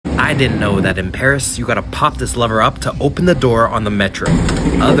I didn't know that in Paris, you gotta pop this lever up to open the door on the metro.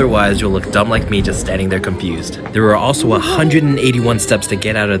 Otherwise, you'll look dumb like me just standing there confused. There were also 181 steps to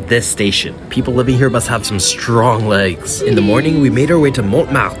get out of this station. People living here must have some strong legs. In the morning, we made our way to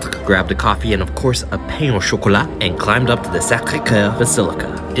Montmartre, grabbed a coffee and of course a pain au chocolat, and climbed up to the Sacré-Cœur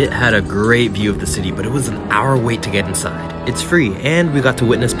Basilica. It had a great view of the city, but it was an hour wait to get inside. It's free, and we got to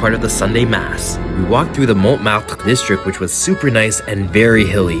witness part of the Sunday Mass. We walked through the Montmartre district, which was super nice and very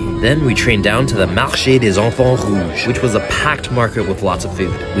hilly. Then we trained down to the Marché des Enfants Rouges, which was a packed market with lots of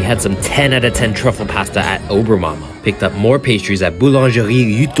food. We had some 10 out of 10 truffle pasta at Obermama, picked up more pastries at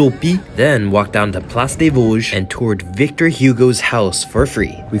Boulangerie Utopie, then walked down to Place des Vosges and toured Victor Hugo's house for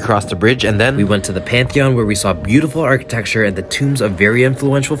free. We crossed the bridge and then we went to the Pantheon, where we saw beautiful architecture and the tombs of very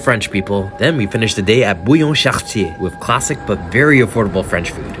influential French people. Then we finished the day at Bouillon Chartier with classic but very affordable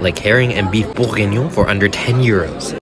French food, like herring and beef bourguignon for under €10.